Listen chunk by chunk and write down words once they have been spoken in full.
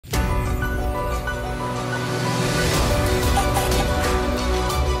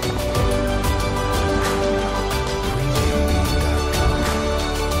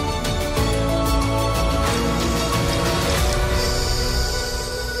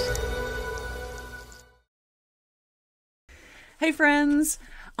Hey friends,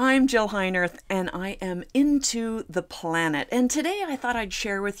 I'm Jill Heinerth and I am into the planet. And today I thought I'd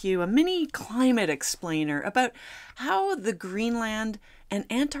share with you a mini climate explainer about how the Greenland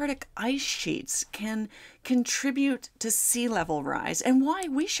and Antarctic ice sheets can contribute to sea level rise and why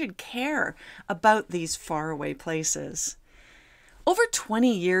we should care about these faraway places. Over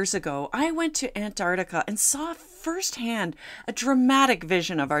 20 years ago, I went to Antarctica and saw firsthand a dramatic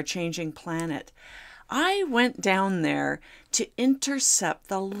vision of our changing planet. I went down there to intercept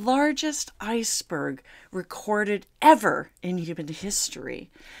the largest iceberg recorded ever in human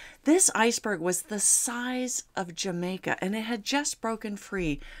history. This iceberg was the size of Jamaica, and it had just broken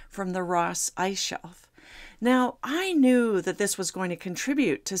free from the Ross Ice Shelf. Now, I knew that this was going to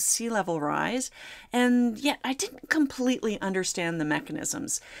contribute to sea level rise, and yet I didn't completely understand the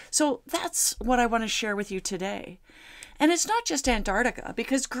mechanisms. So that's what I want to share with you today. And it's not just Antarctica,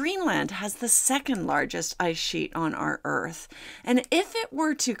 because Greenland has the second largest ice sheet on our Earth. And if it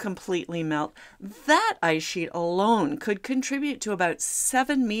were to completely melt, that ice sheet alone could contribute to about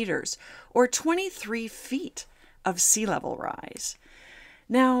 7 meters or 23 feet of sea level rise.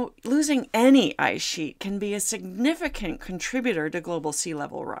 Now, losing any ice sheet can be a significant contributor to global sea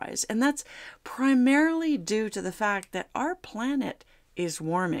level rise, and that's primarily due to the fact that our planet is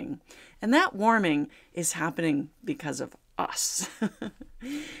warming, and that warming is happening because of us.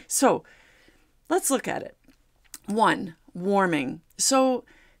 So let's look at it. 1, warming. So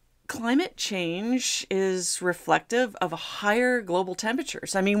climate change is reflective of higher global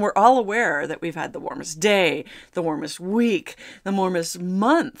temperatures. I mean, we're all aware that we've had the warmest day, the warmest week, the warmest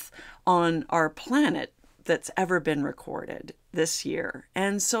month on our planet that's ever been recorded this year.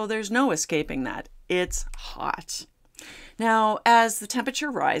 And so there's no escaping that. It's hot. Now, as the temperature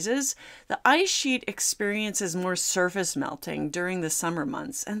rises, the ice sheet experiences more surface melting during the summer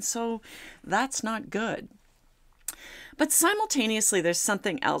months, and so that's not good. But simultaneously, there's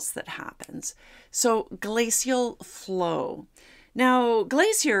something else that happens. So, glacial flow. Now,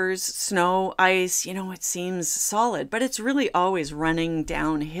 glaciers, snow, ice, it seems solid, but it's really always running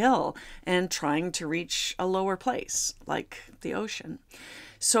downhill and trying to reach a lower place, like the ocean.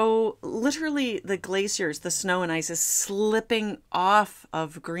 So literally the glaciers, the snow and ice is slipping off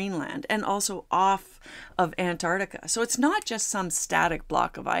of Greenland and also off of Antarctica. So it's not just some static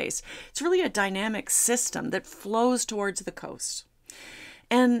block of ice. It's really a dynamic system that flows towards the coast.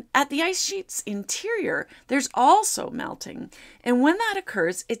 And at the ice sheet's interior, there's also melting. And when that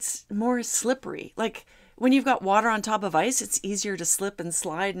occurs, it's more slippery. Like when you've got water on top of ice, it's easier to slip and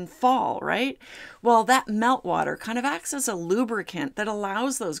slide and fall, right? Well, that meltwater kind of acts as a lubricant that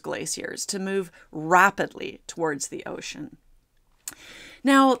allows those glaciers to move rapidly towards the ocean.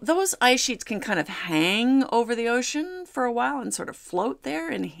 Now, those ice sheets can kind of hang over the ocean for a while and sort of float there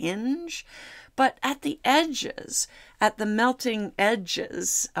and hinge. But at the edges, at the melting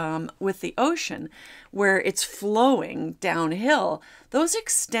edges with the ocean, where it's flowing downhill, those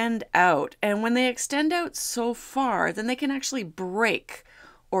extend out. And when they extend out so far, then they can actually break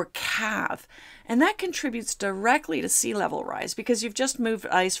or calve. And that contributes directly to sea level rise because you've just moved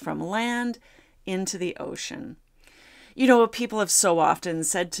ice from land into the ocean. People have so often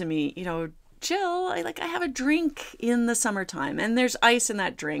said to me, Jill, I have a drink in the summertime and there's ice in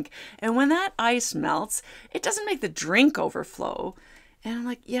that drink. And when that ice melts, it doesn't make the drink overflow. And I'm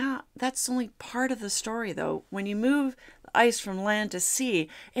like, yeah, that's only part of the story though. When you move the ice from land to sea,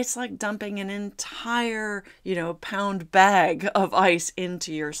 it's like dumping an entire, pound bag of ice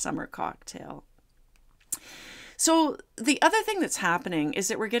into your summer cocktail. So the other thing that's happening is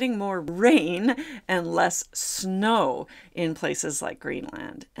that we're getting more rain and less snow in places like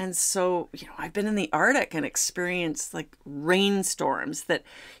Greenland. And so, I've been in the Arctic and experienced like rainstorms that,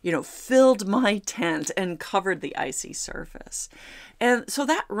 filled my tent and covered the icy surface. And so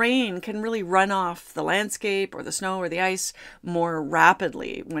that rain can really run off the landscape or the snow or the ice more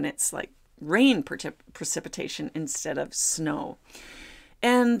rapidly when it's like rain precipitation instead of snow.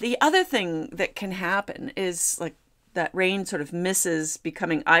 And the other thing that can happen is like that rain sort of misses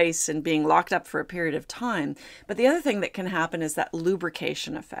becoming ice and being locked up for a period of time. But the other thing that can happen is that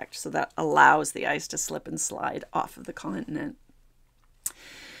lubrication effect. So that allows the ice to slip and slide off of the continent.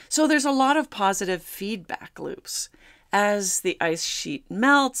 So there's a lot of positive feedback loops. As the ice sheet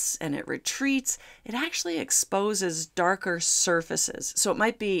melts and it retreats, it actually exposes darker surfaces. So it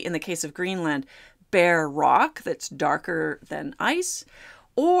might be, in the case of Greenland, bare rock that's darker than ice,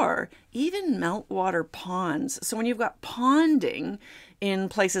 or even meltwater ponds. So when you've got ponding in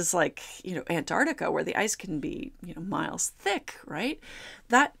places like, Antarctica, where the ice can be, miles thick, right?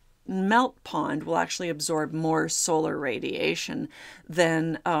 That melt pond will actually absorb more solar radiation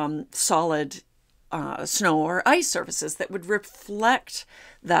than solid snow or ice surfaces that would reflect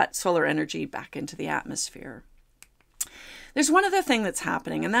that solar energy back into the atmosphere. There's one other thing that's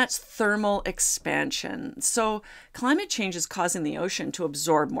happening, and that's thermal expansion. So climate change is causing the ocean to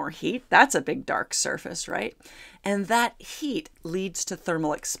absorb more heat. That's a big dark surface, right? And that heat leads to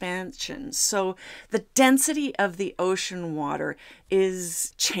thermal expansion. So the density of the ocean water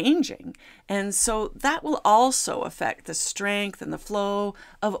is changing. And so that will also affect the strength and the flow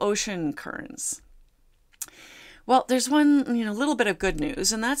of ocean currents. Well, there's one, little bit of good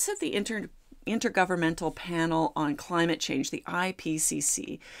news, and that's that the Intergovernmental Panel on Climate Change, the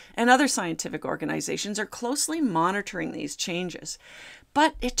IPCC, and other scientific organizations are closely monitoring these changes.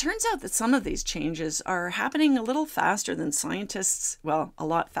 But it turns out that some of these changes are happening a little faster than scientists, well, a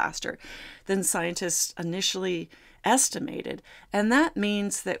lot faster than scientists initially estimated. And that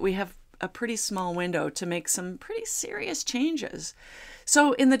means that we have a pretty small window to make some pretty serious changes.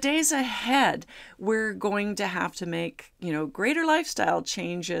 So in the days ahead, we're going to have to make, greater lifestyle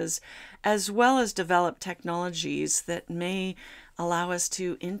changes, as well as develop technologies that may allow us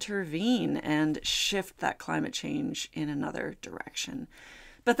to intervene and shift that climate change in another direction.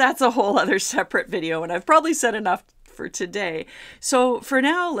 But that's a whole other separate video, and I've probably said enough for today. So for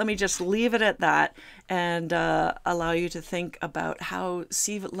now, let me just leave it at that and allow you to think about how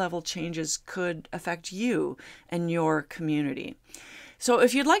sea level changes could affect you and your community. So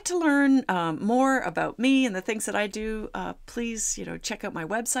if you'd like to learn more about me and the things that I do, please, check out my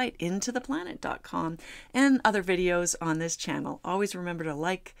website, intotheplanet.com, and other videos on this channel. Always remember to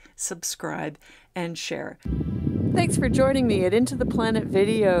like, subscribe, and share. Thanks for joining me at Into the Planet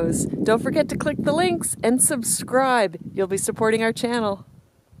videos. Don't forget to click the links and subscribe. You'll be supporting our channel.